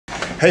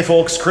Hey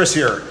folks, Chris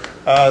here.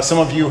 Some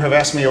of you have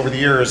asked me over the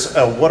years,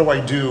 what do I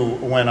do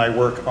when I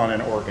work on an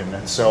organ?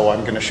 And so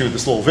I'm going to shoot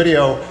this little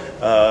video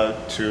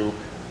to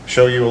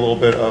show you a little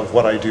bit of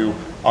what I do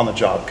on the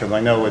job, because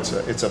I know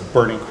it's a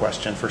burning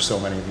question for so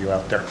many of you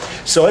out there.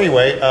 So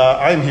anyway,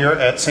 I'm here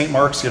at St.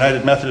 Mark's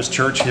United Methodist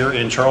Church here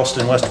in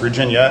Charleston, West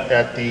Virginia,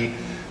 at the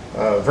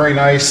very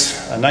nice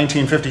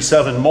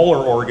 1957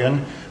 Moeller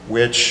organ,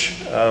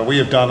 which we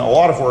have done a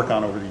lot of work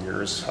on over the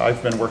years.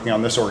 I've been working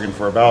on this organ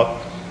for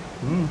about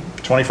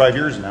 25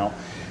 years now.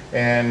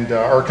 And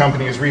our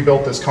company has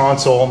rebuilt this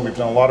console, and we've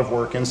done a lot of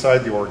work inside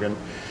the organ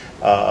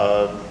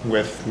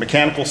with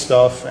mechanical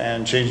stuff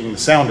and changing the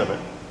sound of it.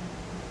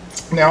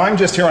 Now, I'm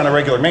just here on a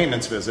regular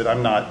maintenance visit.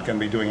 I'm not going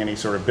to be doing any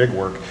sort of big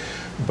work,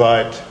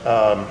 but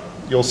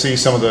you'll see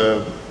some of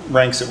the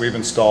ranks that we've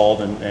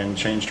installed and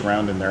changed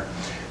around in there.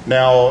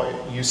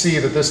 Now, you see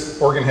that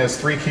this organ has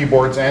 3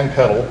 keyboards and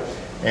pedal,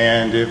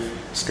 and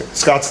if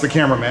Scott's the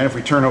cameraman, if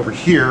we turn over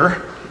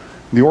here,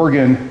 the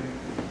organ,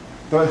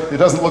 it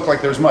doesn't look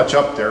like there's much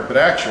up there, but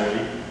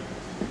actually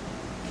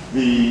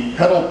the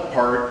pedal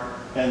part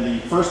and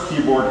the first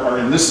keyboard are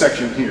in this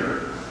section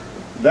here.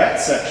 That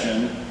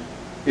section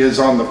is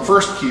on the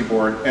first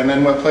keyboard, and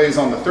then what plays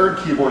on the third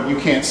keyboard you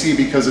can't see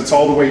because it's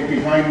all the way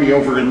behind me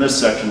over in this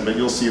section, but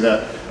you'll see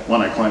that when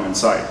I climb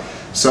inside.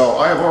 So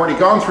I have already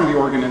gone through the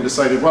organ and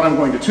decided what I'm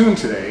going to tune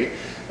today,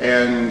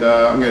 and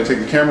I'm going to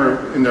take the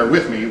camera in there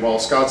with me while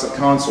Scott's at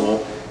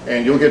console,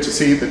 and you'll get to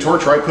see the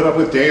torture I put up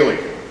with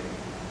daily.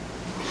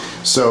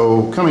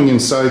 So coming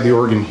inside the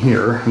organ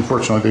here,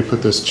 unfortunately they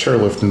put this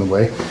chairlift in the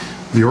way.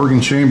 The organ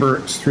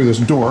chamber is through this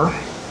door,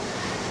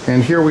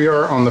 and here we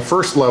are on the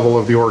first level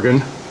of the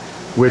organ,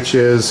 which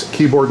is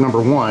keyboard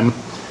number 1.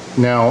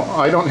 Now,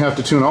 I don't have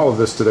to tune all of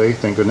this today,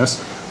 thank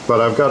goodness,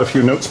 but I've got a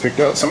few notes picked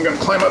out, so I'm going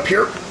to climb up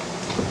here.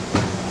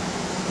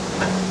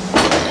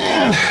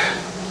 And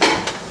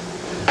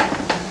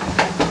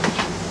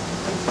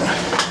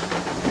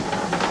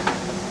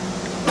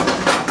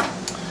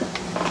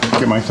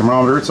get my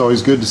thermometer. It's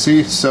always good to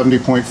see.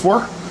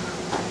 70.4.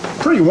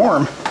 Pretty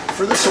warm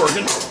for this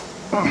organ.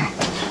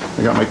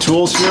 I got my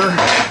tools here,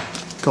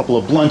 a couple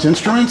of blunt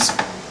instruments,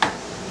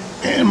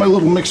 and my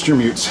little mixture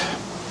mutes.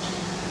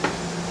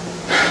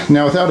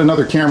 Now, without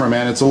another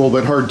cameraman, it's a little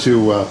bit hard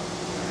to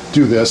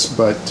do this,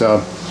 but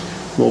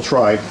we'll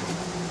try.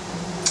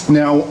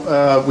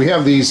 Now, we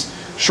have these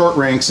short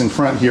ranks in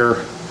front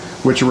here,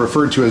 which are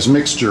referred to as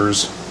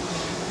mixtures,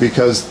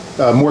 because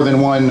more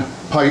than one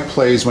pipe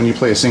plays when you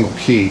play a single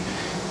key.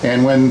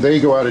 And when they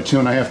go out of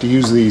tune, I have to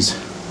use these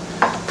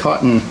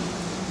cotton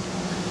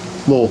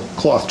little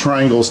cloth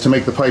triangles to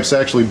make the pipes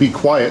actually be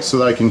quiet so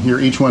that I can hear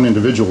each one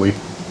individually.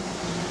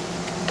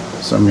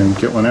 So I'm going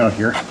to get one out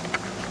here.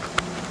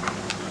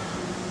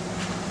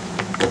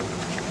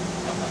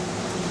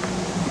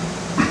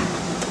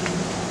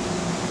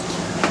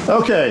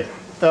 Okay,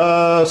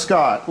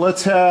 Scott,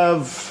 let's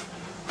have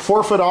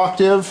 4-foot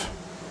octave,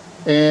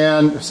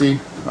 and see,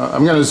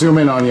 I'm going to zoom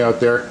in on you out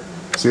there.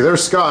 See,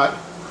 there's Scott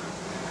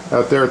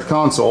out there at the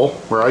console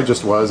where I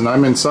just was, and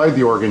I'm inside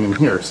the organ in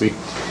here, see?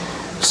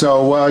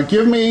 So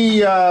give me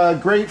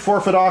great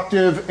 4-foot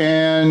octave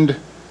and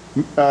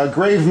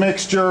grave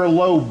mixture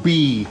low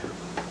B.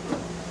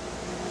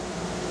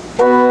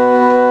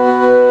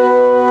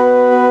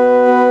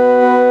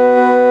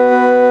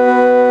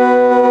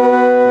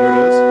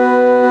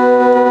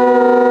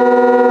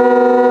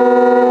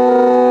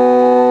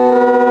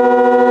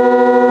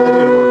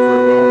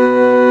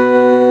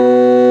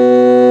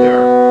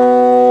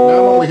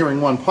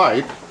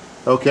 Pipe.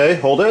 Okay,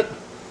 hold it.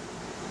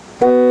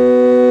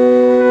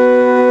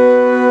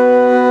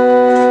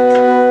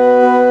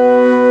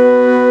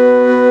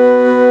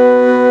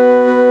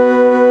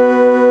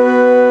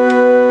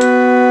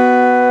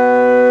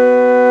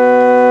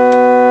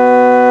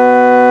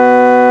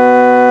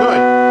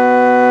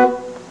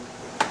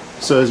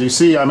 So as you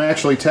see, I'm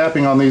actually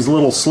tapping on these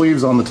little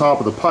sleeves on the top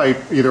of the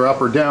pipe, either up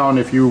or down.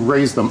 If you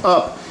raise them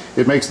up,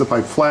 it makes the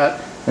pipe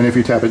flat, and if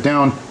you tap it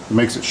down, it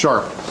makes it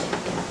sharp.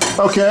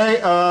 Okay,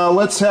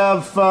 let's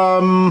have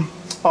on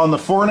the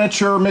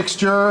furniture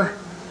mixture,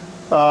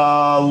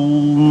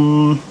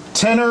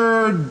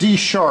 tenor D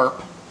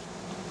sharp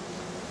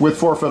with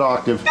 4-foot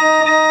octave.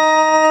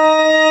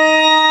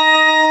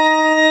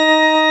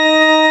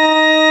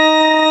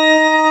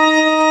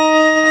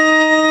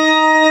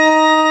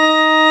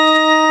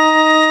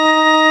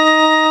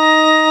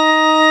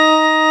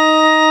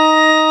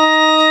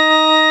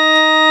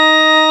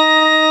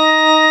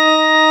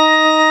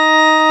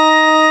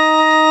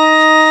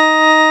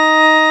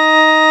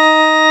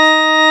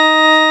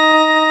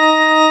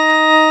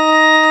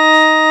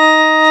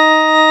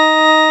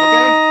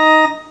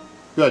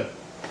 Good.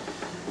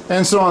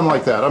 And so on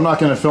like that. I'm not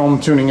going to film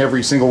tuning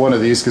every single one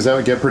of these because that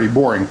would get pretty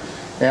boring.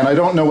 And I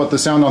don't know what the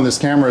sound on this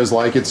camera is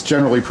like. It's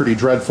generally pretty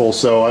dreadful,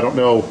 so I don't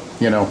know,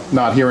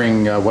 not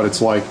hearing what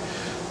it's like,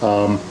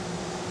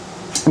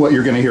 what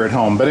you're going to hear at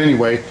home. But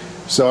anyway,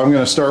 so I'm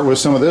going to start with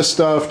some of this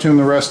stuff, tune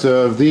the rest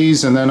of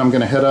these, and then I'm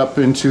going to head up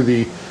into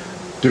the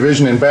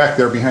division in back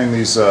there behind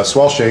these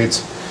swell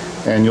shades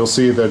and you'll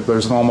see that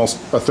there's almost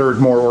a third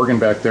more organ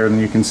back there than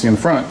you can see in the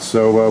front.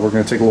 So we're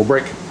going to take a little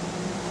break.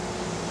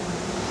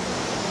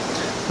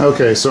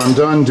 Okay, so I'm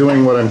done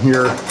doing what I'm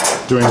here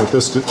doing with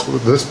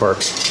this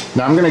part.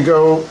 Now I'm going to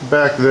go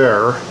back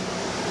there.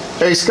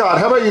 Hey Scott,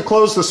 how about you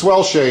close the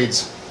swell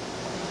shades?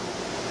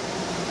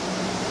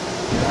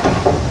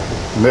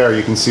 There,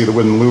 you can see the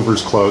wooden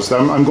louvers closed.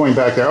 I'm going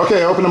back there.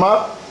 Okay, open them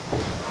up.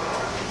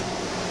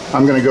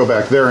 I'm going to go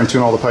back there and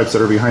tune all the pipes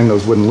that are behind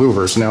those wooden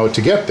louvers. Now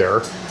to get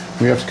there,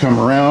 we have to come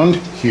around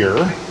here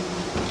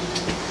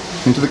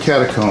into the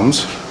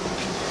catacombs.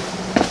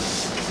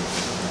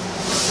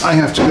 I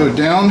have to go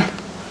down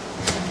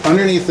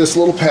underneath this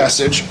little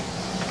passage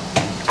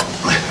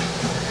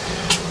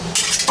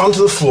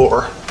onto the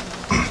floor,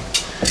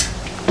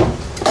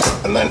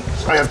 and then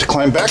I have to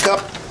climb back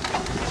up.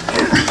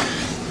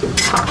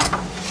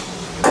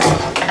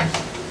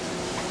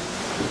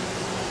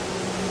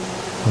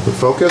 The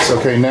focus.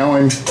 Okay, now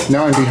I'm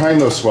behind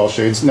those swell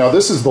shades. Now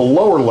this is the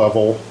lower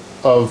level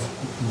of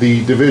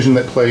the division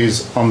that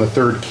plays on the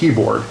third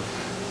keyboard,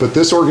 but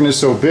this organ is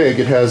so big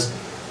it has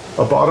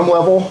a bottom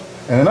level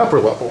and an upper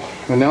level.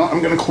 And now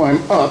I'm going to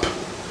climb up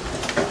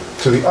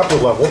to the upper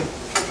level.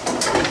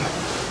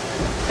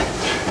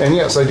 And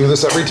yes, I do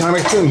this every time I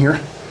tune here.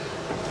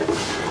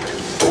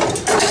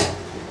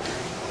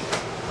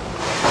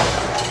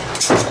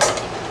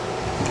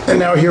 And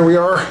now here we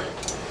are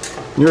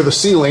near the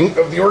ceiling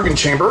of the organ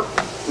chamber.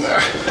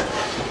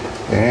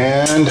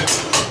 And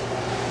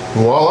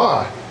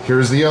voila,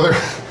 here's the other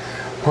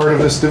part of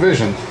this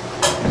division.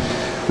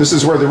 This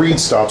is where the reed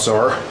stops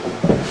are.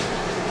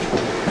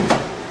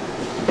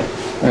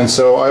 And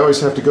so I always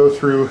have to go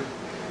through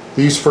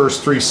these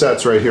first 3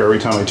 sets right here every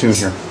time I tune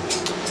here.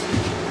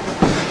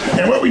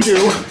 And what we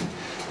do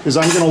is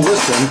I'm going to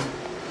listen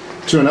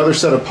to another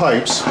set of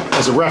pipes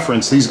as a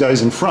reference, these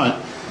guys in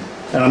front,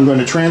 and I'm going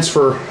to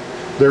transfer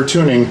their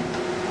tuning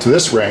to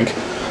this rank,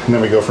 and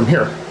then we go from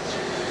here.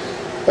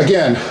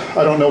 Again,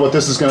 I don't know what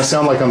this is going to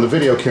sound like on the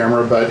video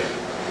camera, but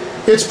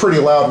it's pretty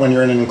loud when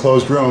you're in an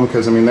enclosed room,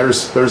 because I mean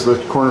there's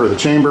the corner of the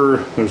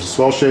chamber, there's the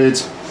swell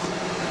shades,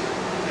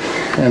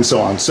 and so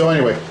on. So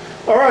anyway,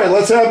 all right,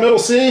 let's have middle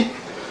C.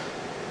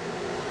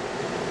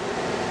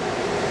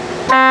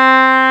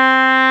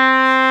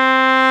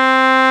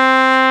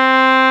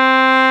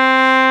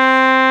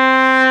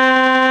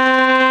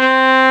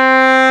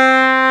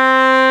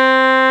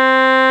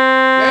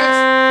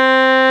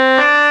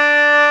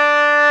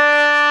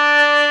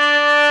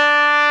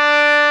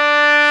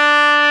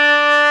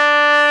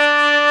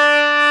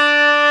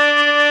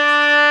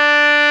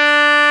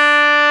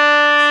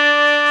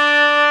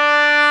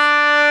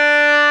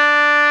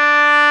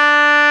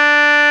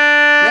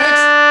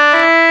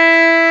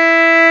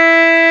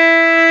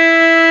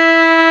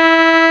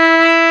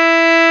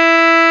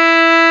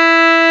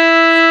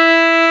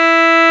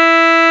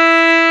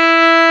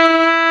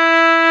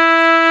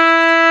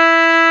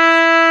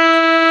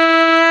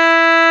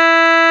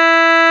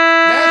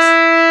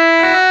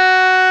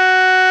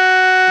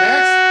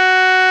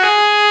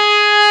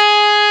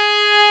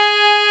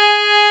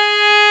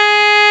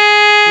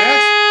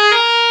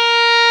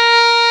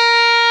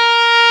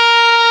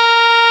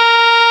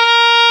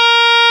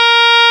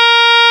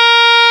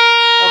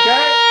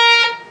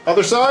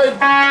 Other side.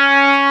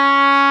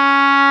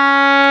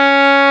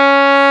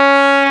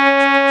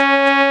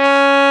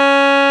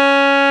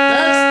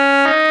 Next.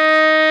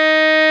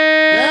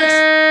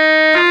 Next.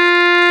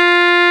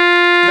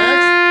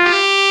 Next.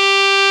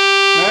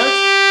 Next.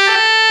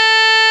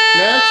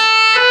 Next.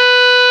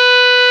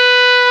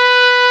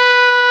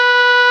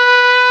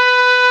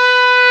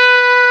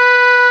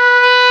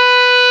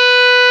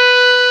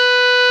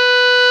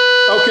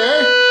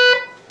 Okay.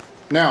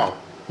 Now,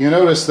 you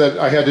notice that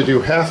I had to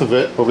do half of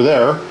it over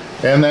there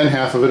and then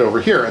half of it over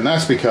here, and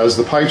that's because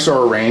the pipes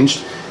are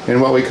arranged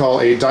in what we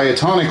call a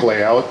diatonic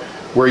layout,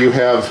 where you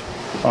have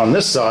on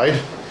this side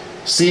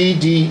C,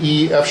 D,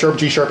 E, F sharp,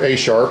 G sharp, A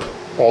sharp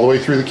all the way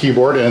through the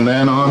keyboard, and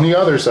then on the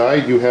other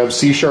side you have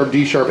C sharp,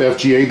 D sharp, F,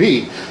 G, A,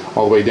 B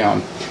all the way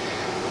down.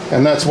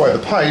 And that's why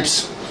the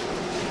pipes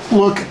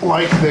look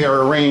like they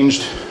are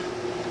arranged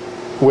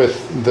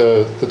with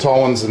the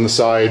tall ones in the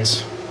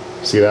sides,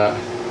 see that,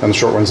 and the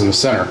short ones in the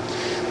center.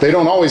 They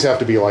don't always have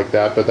to be like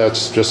that, but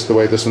that's just the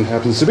way this one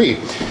happens to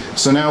be.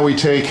 So now we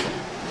take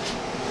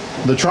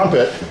the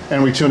trumpet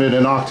and we tune it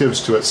in octaves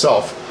to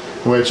itself,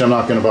 which I'm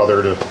not going to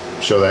bother to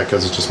show that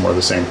because it's just more of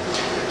the same.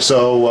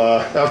 So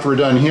after we're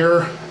done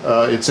here,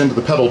 it's into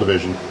the pedal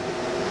division.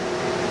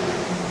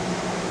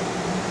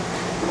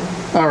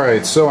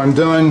 Alright, so I'm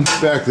done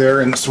back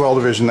there in the swell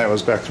division. That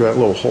was back through that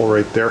little hole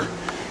right there.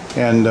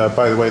 And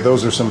by the way,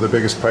 those are some of the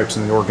biggest pipes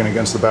in the organ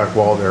against the back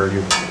wall there.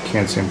 You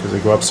can't see them because they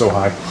go up so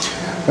high.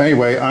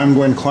 Anyway, I'm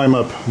going to climb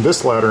up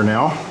this ladder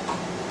now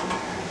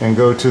and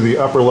go to the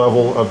upper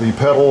level of the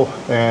pedal,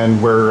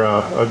 and where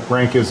a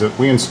rank is that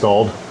we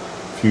installed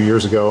a few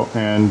years ago,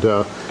 and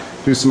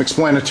do some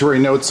explanatory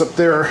notes up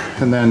there,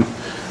 and then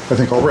I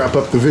think I'll wrap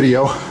up the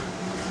video.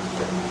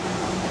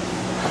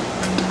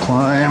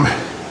 Climb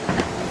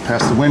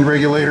past the wind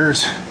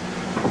regulators.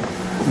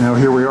 Now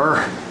here we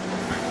are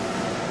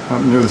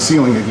up near the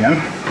ceiling again.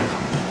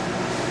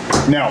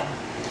 Now,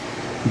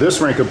 this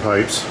rank of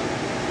pipes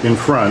in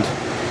front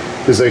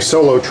is a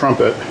solo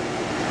trumpet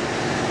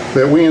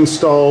that we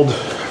installed,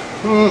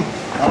 I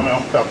don't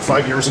know, about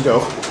 5 years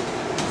ago.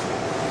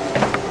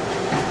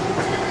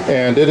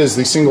 And it is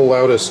the single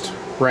loudest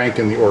rank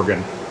in the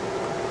organ.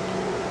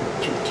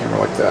 Turn the camera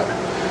like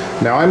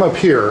that. Now I'm up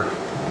here,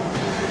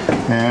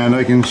 and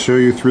I can show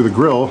you through the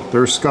grill.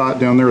 There's Scott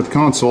down there at the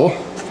console.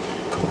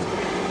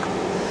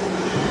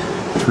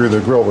 Through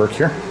the grill work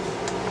here.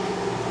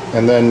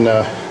 And then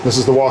this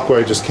is the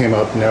walkway I just came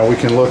up. Now we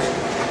can look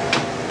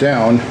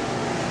down.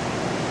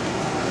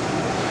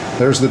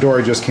 There's the door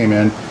I just came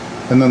in.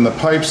 And then the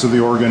pipes of the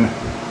organ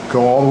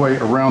go all the way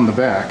around the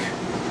back.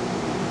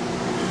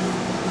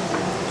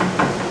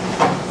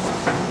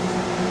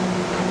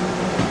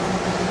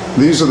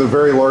 These are the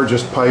very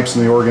largest pipes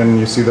in the organ.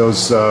 You see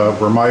those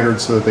were mitered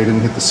so that they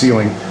didn't hit the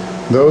ceiling.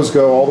 Those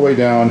go all the way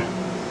down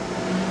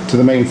to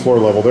the main floor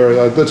level.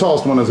 The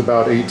tallest one is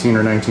about 18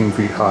 or 19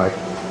 feet high.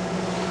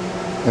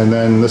 And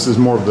then this is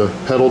more of the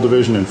pedal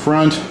division in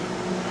front.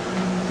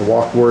 The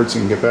walkboard, so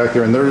you can get back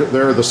there. And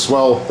they're the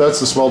swell, that's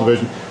the swell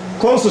division.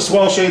 Close the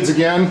swell shades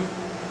again.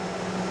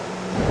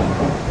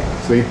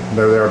 See,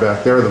 there they are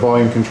back there, the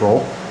volume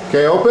control.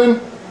 Okay, open.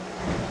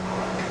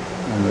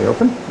 And they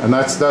open. And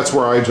that's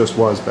where I just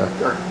was back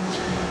there.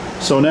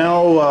 So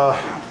now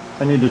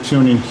I need to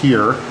tune in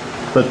here.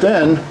 But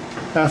then,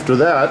 after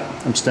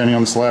that, I'm standing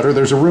on this ladder.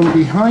 There's a room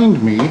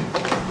behind me,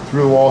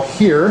 through the wall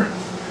here.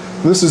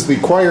 This is the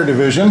choir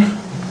division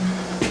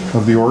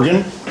of the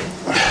organ.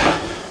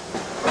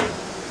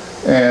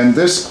 And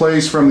this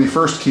plays from the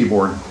first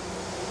keyboard.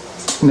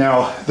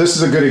 Now, this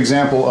is a good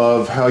example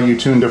of how you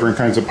tune different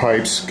kinds of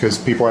pipes, because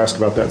people ask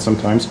about that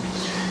sometimes.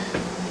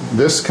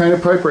 This kind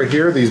of pipe right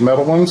here, these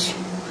metal ones,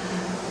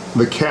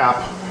 the cap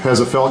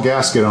has a felt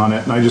gasket on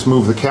it, and I just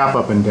move the cap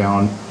up and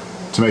down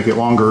to make it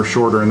longer or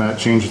shorter, and that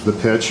changes the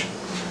pitch.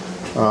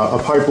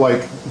 A pipe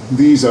like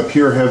these up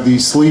here have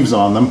these sleeves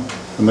on them,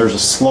 and there's a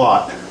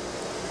slot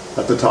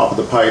at the top of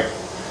the pipe,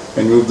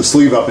 and you move the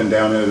sleeve up and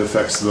down and it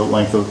affects the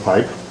length of the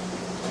pipe.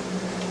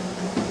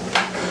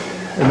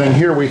 And then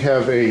here we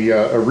have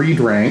a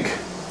reed rank,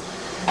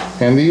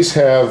 and these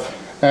have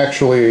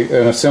actually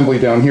an assembly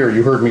down here.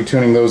 You heard me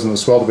tuning those in the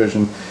swell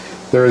division.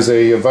 There is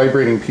a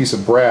vibrating piece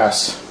of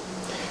brass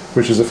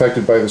which is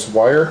affected by this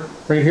wire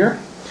right here,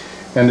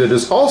 and it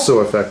is also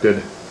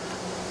affected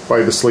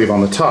by the sleeve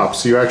on the top,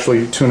 so you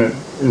actually tune it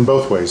in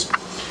both ways.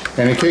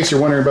 And in case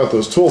you're wondering about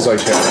those tools I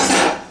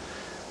have,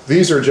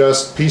 these are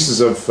just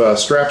pieces of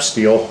strap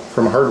steel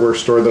from a hardware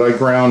store that I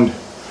ground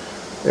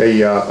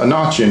a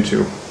notch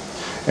into.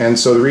 And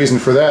so the reason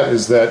for that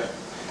is that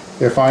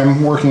if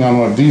I'm working on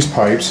one of these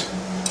pipes,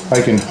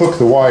 I can hook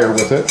the wire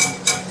with it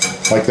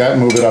like that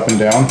and move it up and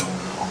down,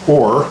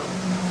 or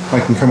I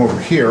can come over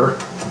here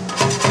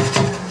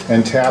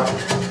and tap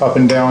up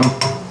and down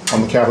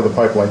on the cap of the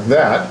pipe like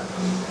that.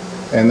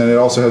 And then it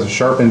also has a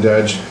sharpened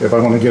edge. If I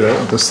want to get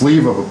the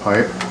sleeve of a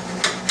pipe,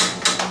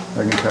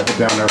 I can tap it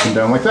down, up and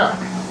down like that.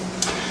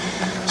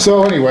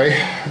 So anyway,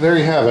 there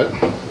you have it.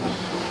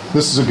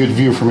 This is a good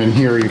view from in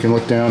here. You can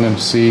look down and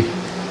see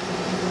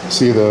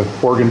the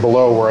organ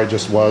below where I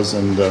just was,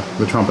 and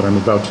the trumpet I'm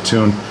about to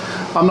tune.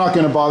 I'm not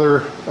going to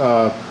bother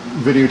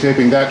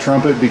videotaping that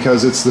trumpet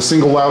because it's the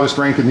single loudest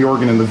rank in the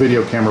organ, and the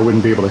video camera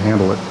wouldn't be able to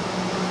handle it.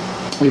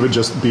 It would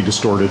just be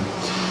distorted.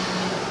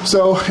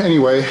 So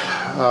anyway,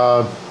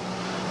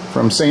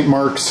 from St.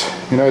 Mark's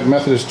United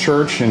Methodist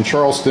Church in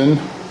Charleston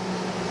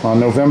on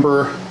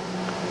November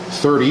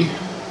 30,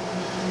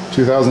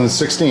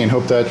 2016.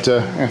 Hope that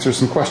answers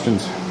some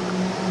questions.